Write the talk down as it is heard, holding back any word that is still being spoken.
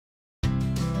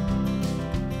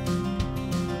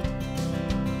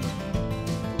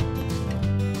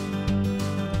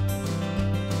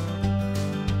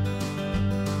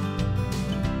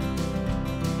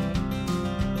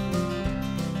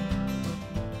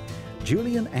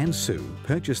Julian and Sue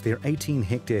purchased their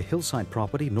 18-hectare hillside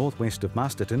property northwest of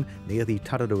Masterton near the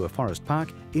Tararua Forest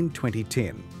Park in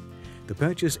 2010. The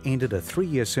purchase ended a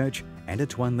 3-year search, and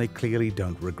it's one they clearly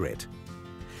don't regret.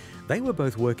 They were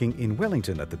both working in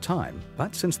Wellington at the time,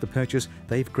 but since the purchase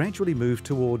they've gradually moved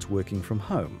towards working from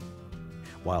home.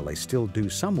 While they still do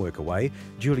some work away,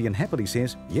 Julian happily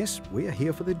says, "Yes, we're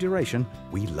here for the duration,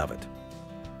 we love it."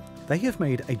 They have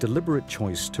made a deliberate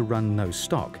choice to run no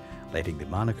stock, letting the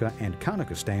Manuka and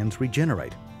Kānuka stands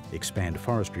regenerate, expand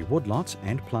forestry woodlots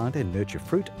and plant and nurture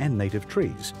fruit and native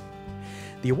trees.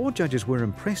 The award judges were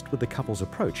impressed with the couple's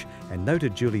approach and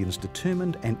noted Julian's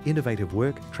determined and innovative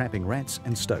work trapping rats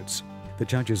and stoats. The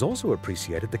judges also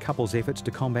appreciated the couple's efforts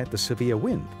to combat the severe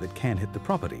wind that can hit the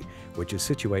property, which is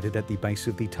situated at the base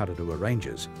of the Tararua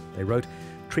Ranges. They wrote,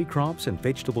 "Tree crops and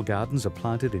vegetable gardens are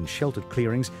planted in sheltered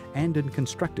clearings and in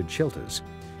constructed shelters.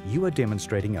 You are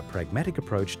demonstrating a pragmatic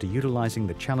approach to utilising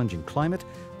the challenging climate,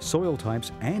 soil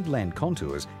types and land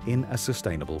contours in a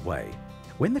sustainable way."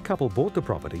 When the couple bought the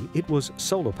property, it was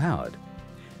solar-powered.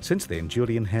 Since then,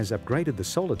 Julian has upgraded the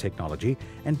solar technology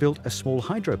and built a small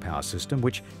hydropower system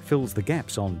which fills the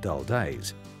gaps on dull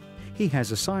days. He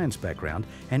has a science background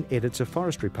and edits a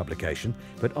forestry publication,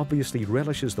 but obviously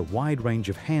relishes the wide range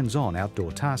of hands-on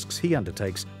outdoor tasks he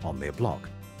undertakes on their block.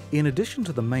 In addition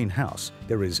to the main house,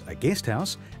 there is a guest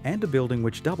house and a building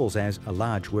which doubles as a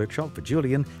large workshop for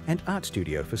Julian and art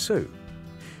studio for Sue.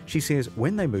 She says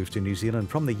when they moved to New Zealand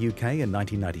from the UK in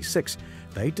 1996,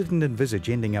 they didn't envisage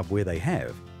ending up where they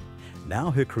have. Now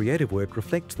her creative work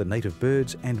reflects the native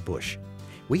birds and bush.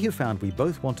 "We have found we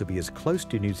both want to be as close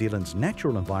to New Zealand's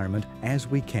natural environment as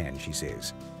we can," she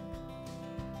says.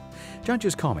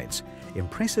 Judges' comments: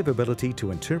 impressive ability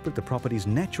to interpret the property's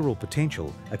natural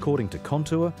potential according to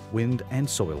contour, wind and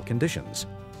soil conditions.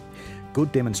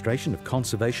 Good demonstration of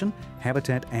conservation,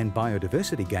 habitat and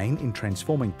biodiversity gain in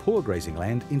transforming poor grazing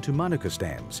land into Manuka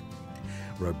stands.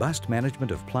 Robust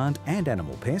management of plant and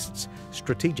animal pests,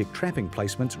 strategic trapping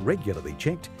placements regularly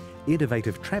checked,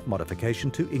 innovative trap modification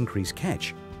to increase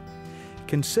catch.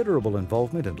 Considerable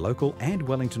involvement in local and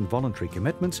Wellington voluntary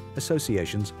commitments,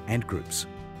 associations and groups.